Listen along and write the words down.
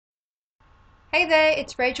Hey there,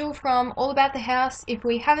 it's Rachel from All About the House. If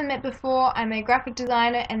we haven't met before, I'm a graphic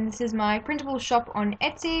designer and this is my printable shop on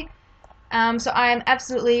Etsy. So I am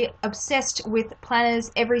absolutely obsessed with planners,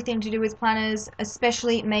 everything to do with planners,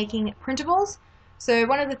 especially making printables. So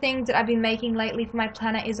one of the things that I've been making lately for my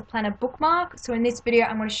planner is a planner bookmark. So in this video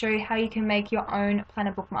I'm going to show you how you can make your own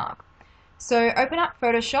planner bookmark. So open up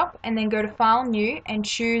Photoshop and then go to File, New, and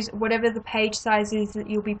choose whatever the page size is that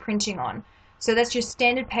you'll be printing on. So that's your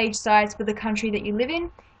standard page size for the country that you live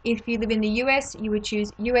in. If you live in the US, you would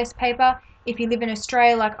choose US paper. If you live in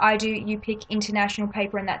Australia like I do, you pick international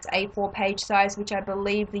paper, and that's A4 page size, which I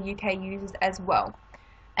believe the UK uses as well.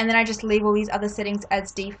 And then I just leave all these other settings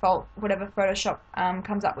as default, whatever Photoshop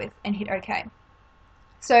comes up with, and hit OK.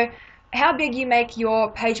 So how big you make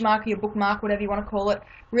your page mark or your bookmark, whatever you want to call it,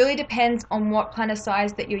 really depends on what planner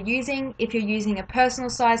size that you're using. If you're using a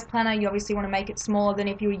personal size planner, you obviously want to make it smaller than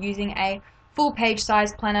if you were using a full page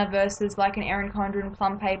size planner versus like an Erin Condren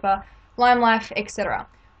plum paper, Lime Life, etc.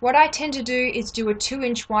 What I tend to do is do a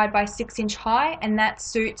 2-inch wide by 6-inch high, and that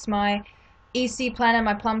suits my EC planner,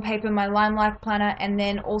 my plum paper, my Lime Life planner, and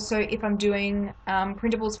then also if I'm doing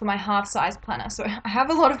printables for my half size planner. So I have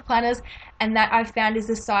a lot of planners, and that I've found is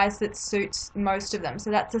the size that suits most of them.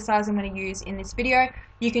 So that's the size I'm going to use in this video.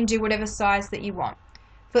 You can do whatever size that you want.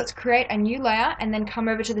 So let's create a new layer and then come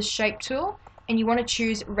over to the shape tool, and you want to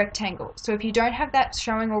choose rectangle. So if you don't have that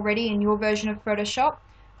showing already in your version of Photoshop,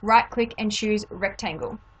 right click and choose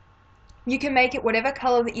rectangle. You can make it whatever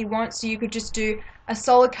color that you want, so you could just do a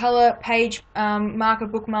solid color page marker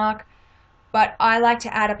bookmark, but I like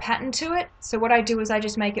to add a pattern to it. So what I do is I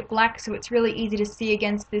just make it black, so it's really easy to see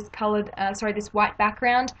against this this white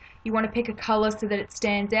background. You want to pick a color so that it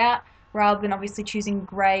stands out, rather than obviously choosing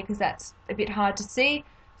gray because that's a bit hard to see.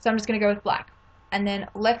 So I'm just going to go with black, and then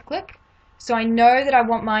left click. So I know that I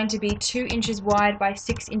want mine to be 2 inches wide by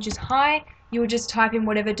 6 inches high. You will just type in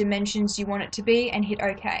whatever dimensions you want it to be and hit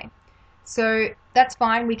OK. So that's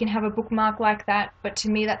fine, we can have a bookmark like that, but to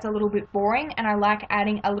me that's a little bit boring, and I like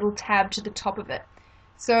adding a little tab to the top of it.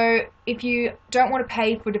 So if you don't want to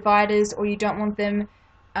pay for dividers, or you don't want them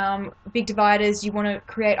big dividers, you want to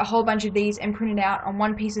create a whole bunch of these and print it out on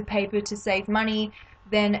one piece of paper to save money,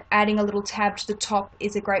 then adding a little tab to the top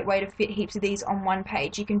is a great way to fit heaps of these on one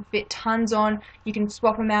page. You can fit tons on, you can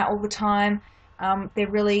swap them out all the time. They're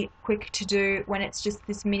really quick to do when it's just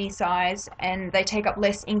this mini size, and they take up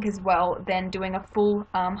less ink as well than doing a full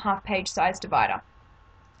half page size divider.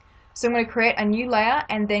 So I'm going to create a new layer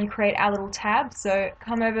and then create our little tab. So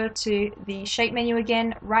come over to the shape menu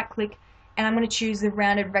again, right click, and I'm going to choose the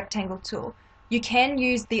rounded rectangle tool. You can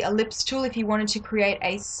use the ellipse tool if you wanted to create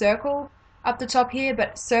a circle up the top here,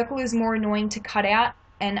 but circle is more annoying to cut out,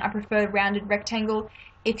 and I prefer rounded rectangle.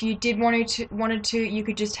 If you did wanted to, you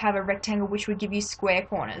could just have a rectangle which would give you square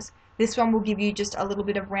corners. This one will give you just a little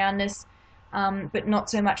bit of roundness, but not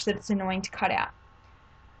so much that it's annoying to cut out.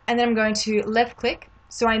 And then I'm going to left click.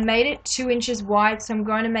 So I made it 2 inches wide, so I'm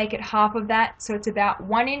going to make it half of that, so it's about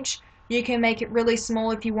 1 inch. You can make it really small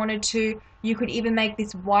if you wanted to. You could even make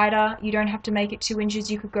this wider. You don't have to make it 2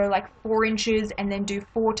 inches. You could go like 4 inches and then do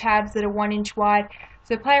 4 tabs that are 1 inch wide.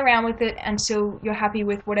 So play around with it until you're happy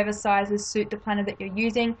with whatever sizes suit the planner that you're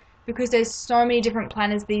using. Because there's so many different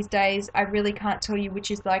planners these days, I really can't tell you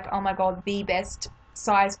which is like, oh my god, the best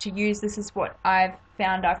size to use. This is what I've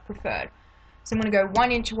found I've preferred. So I'm going to go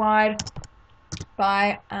 1 inch wide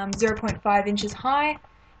by 0.5 inches high,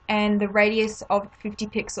 and the radius of 50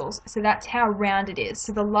 pixels. So that's how round it is.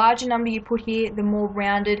 So the larger number you put here, the more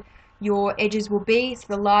rounded your edges will be. So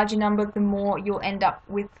the larger number, the more you'll end up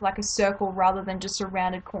with like a circle rather than just a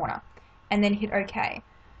rounded corner. And then hit OK.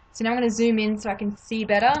 So now I'm going to zoom in so I can see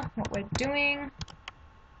better what we're doing.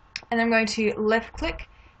 And I'm going to left click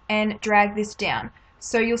and drag this down.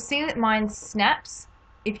 So you'll see that mine snaps.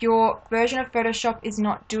 If your version of Photoshop is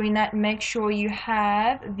not doing that, make sure you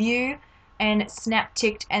have View and Snap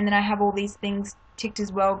ticked, and then I have all these things ticked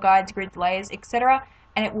as well, guides, grids, layers, etc.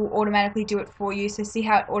 And it will automatically do it for you. So see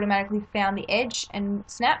how it automatically found the edge and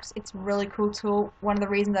snaps? It's a really cool tool, one of the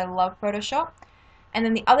reasons I love Photoshop. And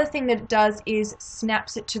then the other thing that it does is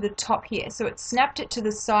snaps it to the top here. So it snapped it to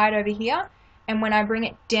the side over here, and when I bring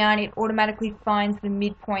it down, it automatically finds the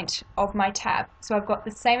midpoint of my tab. So I've got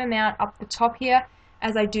the same amount up the top here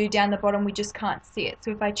as I do down the bottom, we just can't see it. So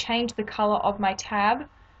if I change the color of my tab,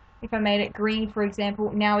 if I made it green, for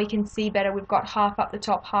example, now we can see better. We've got half up the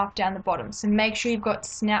top, half down the bottom. So make sure you've got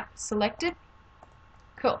snap selected.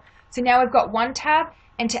 Cool. So now we've got one tab,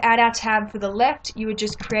 and to add our tab for the left, you would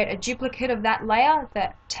just create a duplicate of that layer,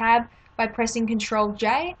 that tab, by pressing Ctrl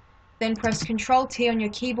J, then press Ctrl T on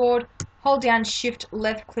your keyboard, hold down Shift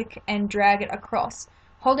left click and drag it across.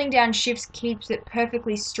 Holding down Shift keeps it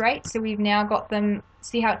perfectly straight, so we've now got them,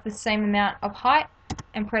 see how it's the same amount of height,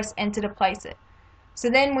 and press enter to place it. So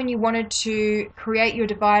then when you wanted to create your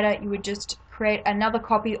divider, you would just create another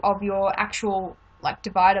copy of your actual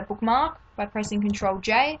divider bookmark by pressing Ctrl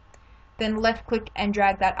J, then left click and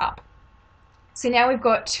drag that up. So now we've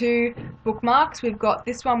got two bookmarks. We've got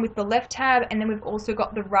this one with the left tab, and then we've also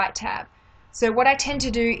got the right tab. So what I tend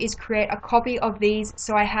to do is create a copy of these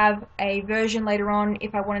so I have a version later on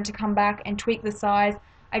if I wanted to come back and tweak the size.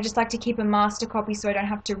 I just like to keep a master copy so I don't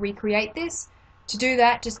have to recreate this. To do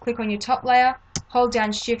that, just click on your top layer, hold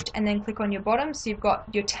down Shift and then click on your bottom, so you've got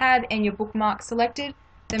your tab and your bookmark selected,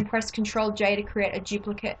 then press Ctrl J to create a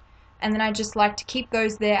duplicate. And then I just like to keep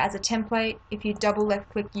those there as a template. If you double left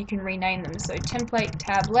click, you can rename them. So template,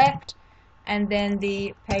 tab left, and then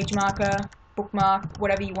the page marker, bookmark,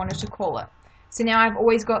 whatever you wanted to call it. So now I've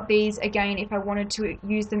always got these again if I wanted to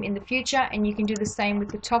use them in the future, and you can do the same with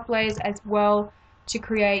the top layers as well to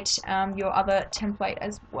create your other template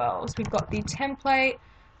as well. So we've got the template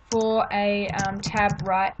for a tab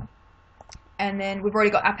right, and then we've already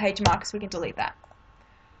got our page marker, so we can delete that.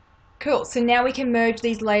 Cool, so now we can merge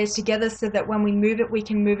these layers together so that when we move it, we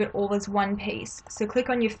can move it all as one piece. So click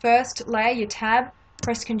on your first layer, your tab,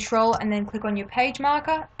 press Control and then click on your page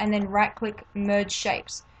marker, and then right click Merge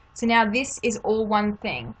Shapes. So now this is all one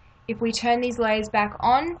thing. If we turn these layers back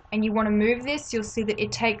on and you want to move this, you'll see that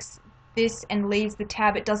it takes this and leaves the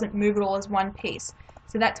tab. It doesn't move it all as one piece.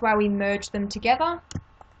 So that's why we merge them together.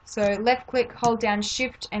 So left click, hold down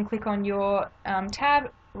Shift and click on your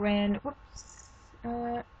tab, wrong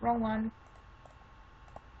one.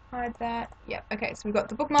 Hide that. Yep, okay, so we've got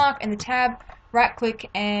the bookmark and the tab, right click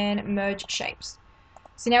and merge shapes.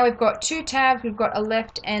 So now we've got two tabs, we've got a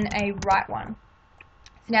left and a right one.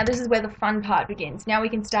 So now this is where the fun part begins. Now we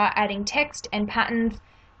can start adding text and patterns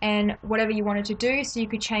and whatever you wanted to do. So you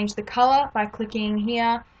could change the color by clicking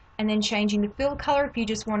here and then changing the fill color. If you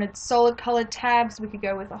just wanted solid colored tabs, we could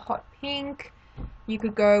go with a hot pink. You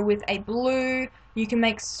could go with a blue. You can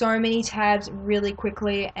make so many tabs really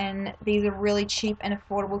quickly, and these are really cheap and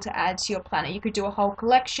affordable to add to your planner. You could do a whole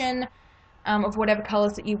collection of whatever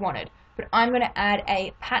colors that you wanted. But I'm going to add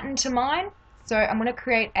a pattern to mine. So I'm going to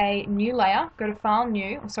create a new layer, go to File,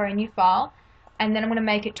 New File, and then I'm going to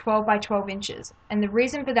make it 12 by 12 inches. And the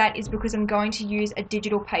reason for that is because I'm going to use a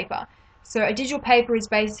digital paper. So a digital paper is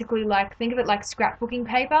basically like, think of it like scrapbooking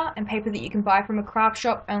paper and paper that you can buy from a craft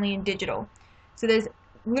shop, only in digital. So there's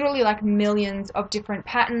literally like millions of different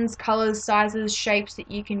patterns, colors, sizes, shapes that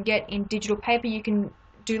you can get in digital paper. You can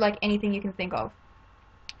do like anything you can think of.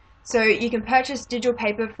 So you can purchase digital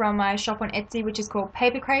paper from my shop on Etsy, which is called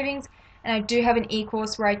Paper Cravings, and I do have an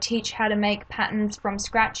e-course where I teach how to make patterns from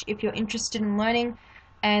scratch if you're interested in learning,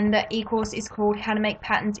 and the e-course is called How to Make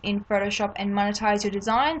Patterns in Photoshop and Monetize Your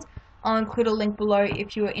Designs. I'll include a link below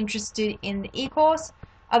if you are interested in the e-course.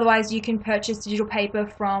 Otherwise, you can purchase digital paper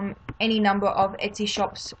from any number of Etsy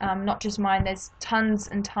shops, not just mine. There's tons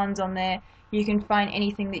and tons on there. You can find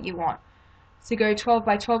anything that you want. So go 12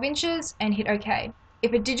 by 12 inches and hit OK.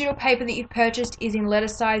 If a digital paper that you've purchased is in letter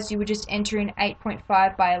size, you would just enter in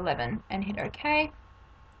 8.5 by 11 and hit OK.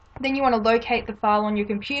 Then you want to locate the file on your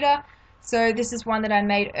computer. So this is one that I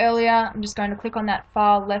made earlier. I'm just going to click on that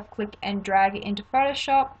file, left click and drag it into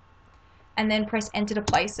Photoshop, and then press enter to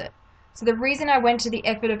place it. So the reason I went to the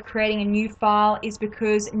effort of creating a new file is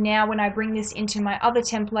because now when I bring this into my other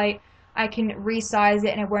template, I can resize it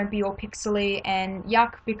and it won't be all pixely and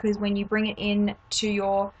yuck, because when you bring it in to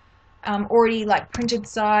your already like printed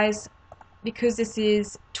size, because this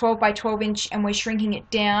is 12 by 12 inch and we're shrinking it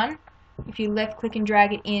down, if you left click and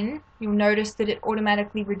drag it in, you'll notice that it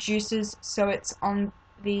automatically reduces, so it's on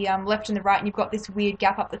the left and the right, and you've got this weird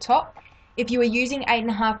gap up the top. If you were using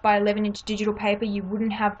 8.5 by 11 inch digital paper, you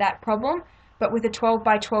wouldn't have that problem, but with a 12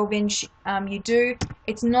 by 12 inch you do.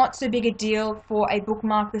 It's not so big a deal for a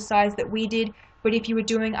bookmark the size that we did, but if you were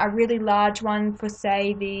doing a really large one for,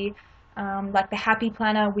 say, the like the Happy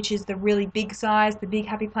Planner, which is the really big size, the big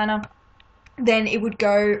Happy Planner, then it would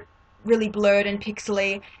go really blurred and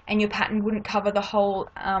pixely, and your pattern wouldn't cover the whole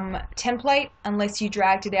template unless you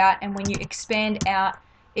dragged it out, and when you expand out,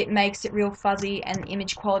 it makes it real fuzzy and the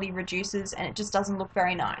image quality reduces and it just doesn't look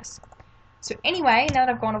very nice. So anyway, now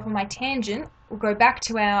that I've gone off on my tangent, we'll go back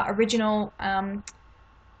to our original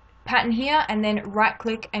pattern here, and then right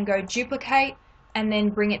click and go duplicate, and then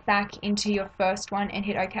bring it back into your first one and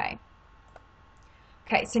hit OK.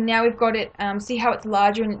 Okay, so now we've got it, see how it's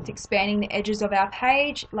larger and it's expanding the edges of our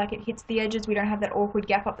page, like it hits the edges, we don't have that awkward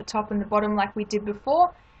gap up the top and the bottom like we did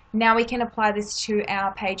before. Now we can apply this to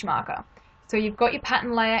our page marker. So you've got your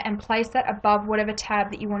pattern layer and place that above whatever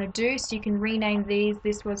tab that you want to do. So you can rename these.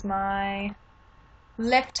 This was my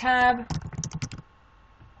left tab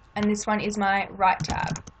and this one is my right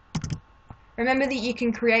tab. Remember that you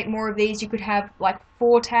can create more of these. You could have like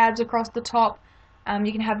 4 tabs across the top.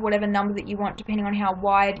 You can have whatever number that you want depending on how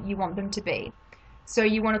wide you want them to be. So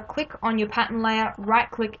you want to click on your pattern layer,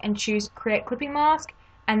 right click and choose create clipping mask,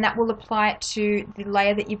 and that will apply it to the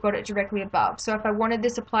layer that you've got it directly above. So if I wanted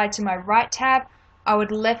this applied to my right tab, I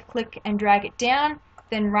would left click and drag it down,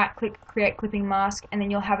 then right click create clipping mask, and then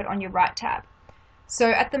you'll have it on your right tab.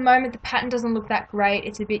 So at the moment the pattern doesn't look that great.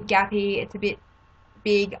 It's a bit gappy, it's a bit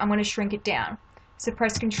big. I'm going to shrink it down. So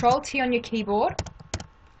press Ctrl T on your keyboard,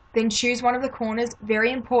 then choose one of the corners.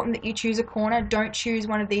 Very important that you choose a corner. Don't choose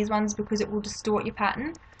one of these ones because it will distort your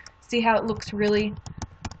pattern. See how it looks really,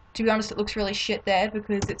 to be honest, it looks really shit there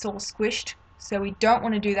because it's all squished. So we don't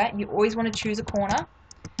want to do that. You always want to choose a corner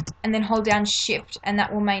and then hold down Shift and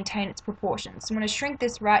that will maintain its proportions. So I'm going to shrink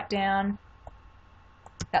this right down.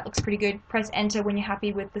 That looks pretty good. Press Enter when you're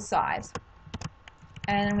happy with the size.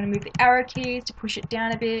 And I'm going to move the arrow keys to push it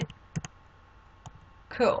down a bit.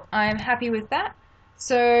 Cool. I'm happy with that.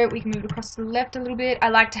 So we can move it across to the left a little bit. I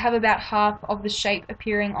like to have about half of the shape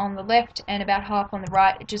appearing on the left and about half on the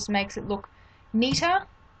right. It just makes it look neater.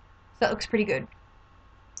 So that looks pretty good.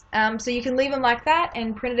 So you can leave them like that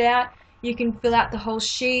and print it out. You can fill out the whole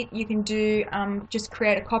sheet. You can do just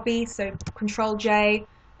create a copy. So Control J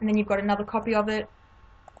and then you've got another copy of it.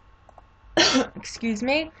 Excuse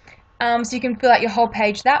me. So you can fill out your whole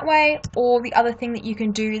page that way, or the other thing that you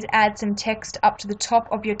can do is add some text up to the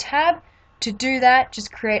top of your tab. To do that,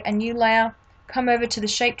 just create a new layer, come over to the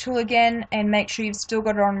shape tool again and make sure you've still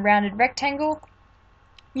got it on rounded rectangle.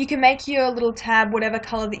 You can make your little tab whatever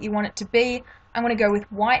color that you want it to be. I'm going to go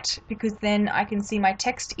with white because then I can see my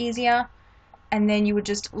text easier, and then you would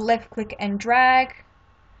just left click and drag.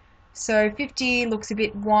 So 50 looks a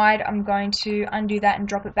bit wide. I'm going to undo that and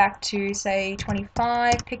drop it back to say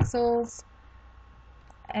 25 pixels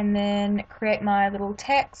and then create my little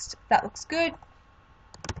text. That looks good.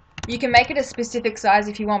 You can make it a specific size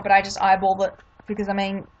if you want, but I just eyeballed it because I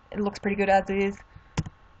mean it looks pretty good as it is.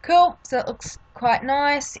 Cool, so it looks quite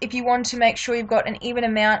nice. If you want to make sure you've got an even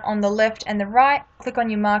amount on the left and the right, click on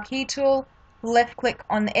your marquee tool, left click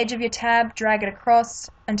on the edge of your tab, drag it across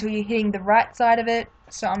until you're hitting the right side of it.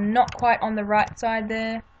 So I'm not quite on the right side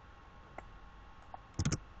there.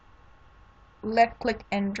 Left click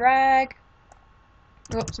and drag.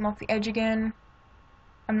 Oops, I'm off the edge again.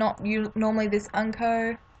 I'm not normally this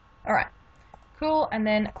unco. Alright, cool, and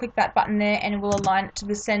then click that button there and it will align it to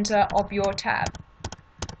the center of your tab.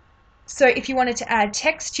 So if you wanted to add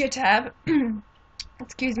text to your tab,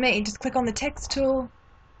 excuse me, just click on the text tool.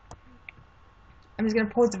 I'm just going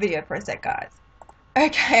to pause the video for a sec, guys.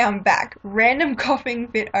 Okay, I'm back. Random coughing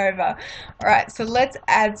bit over. Alright, so let's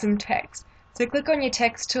add some text. So click on your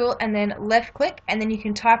text tool and then left click, and then you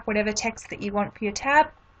can type whatever text that you want for your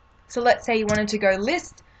tab. So let's say you wanted to go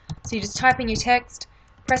list, so you just type in your text,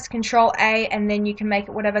 press Ctrl A, and then you can make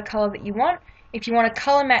it whatever color that you want. If you want to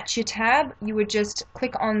color match your tab, you would just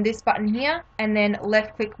click on this button here and then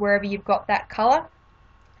left click wherever you've got that color.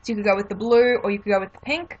 So you could go with the blue or you could go with the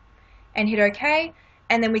pink and hit OK.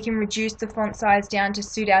 And then we can reduce the font size down to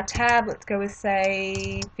suit our tab. Let's go with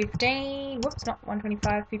say 15, whoops, not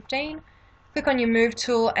 125, 15. Click on your move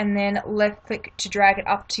tool and then left click to drag it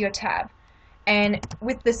up to your tab. And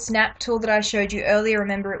with the snap tool that I showed you earlier,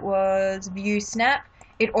 remember it was view snap,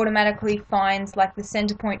 it automatically finds like the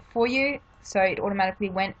center point for you. So it automatically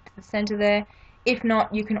went to the center there. If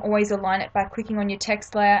not, you can always align it by clicking on your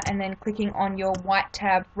text layer and then clicking on your white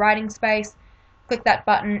tab writing space. Click that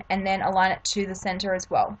button and then align it to the center as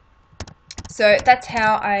well. So that's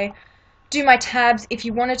how I do my tabs. If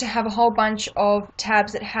you wanted to have a whole bunch of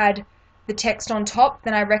tabs that had the text on top,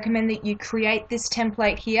 then I recommend that you create this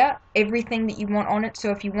template here, everything that you want on it.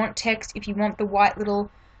 So if you want text, if you want the white little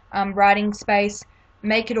writing space,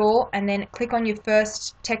 make it all and then click on your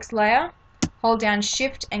first text layer, hold down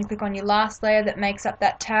Shift and click on your last layer that makes up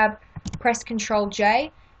that tab, press Ctrl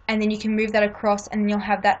J, and then you can move that across and you'll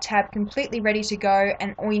have that tab completely ready to go,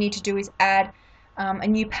 and all you need to do is add a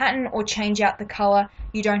new pattern or change out the color.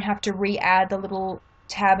 You don't have to re-add the little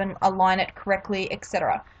tab and align it correctly,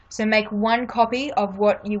 etc. So make one copy of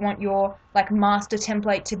what you want your like master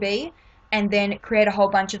template to be, and then create a whole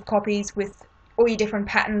bunch of copies with all your different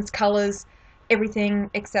patterns, colors, everything,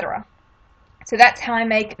 etc. So that's how I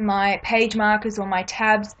make my page markers or my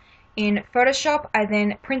tabs in Photoshop. I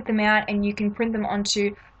then print them out, and you can print them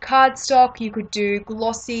onto cardstock. You could do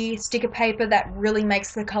glossy sticker paper that really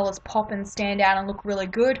makes the colors pop and stand out and look really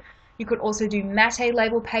good. You could also do matte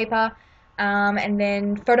label paper. And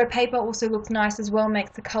then photo paper also looks nice as well,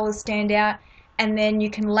 makes the colors stand out. And then you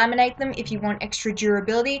can laminate them if you want extra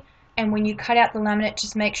durability. And when you cut out the laminate,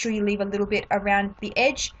 just make sure you leave a little bit around the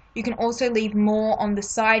edge. You can also leave more on the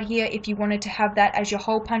side here if you wanted to have that as your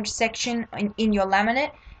hole punch section in your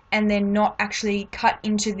laminate, and then not actually cut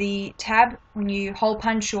into the tab when you hole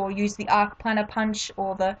punch or use the arc planner punch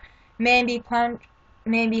or the Manby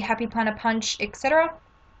Happy Planner punch, etc.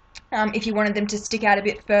 If you wanted them to stick out a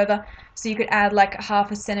bit further, so you could add like a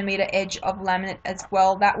 1/2 centimeter edge of laminate as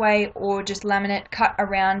well that way, or just laminate cut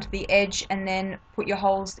around the edge and then put your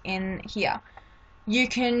holes in here. You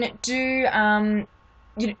can do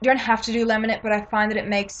you don't have to do laminate, but I find that it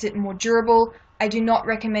makes it more durable. I do not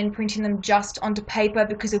recommend printing them just onto paper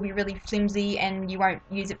because it'll be really flimsy and you won't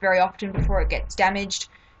use it very often before it gets damaged.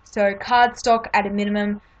 So cardstock at a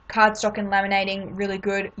minimum. Cardstock and laminating, really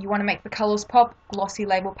good. You want to make the colors pop, glossy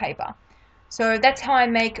label paper. So that's how I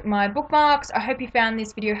make my bookmarks. I hope you found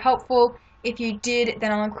this video helpful. If you did,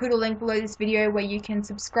 then I'll include a link below this video where you can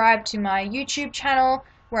subscribe to my YouTube channel,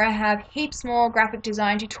 where I have heaps more graphic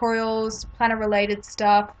design tutorials, planner related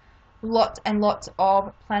stuff, lots and lots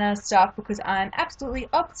of planner stuff, because I'm absolutely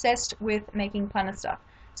obsessed with making planner stuff.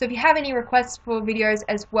 So if you have any requests for videos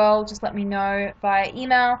as well, just let me know via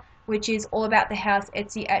email, which is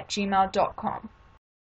allaboutthehouseetsy@gmail.com.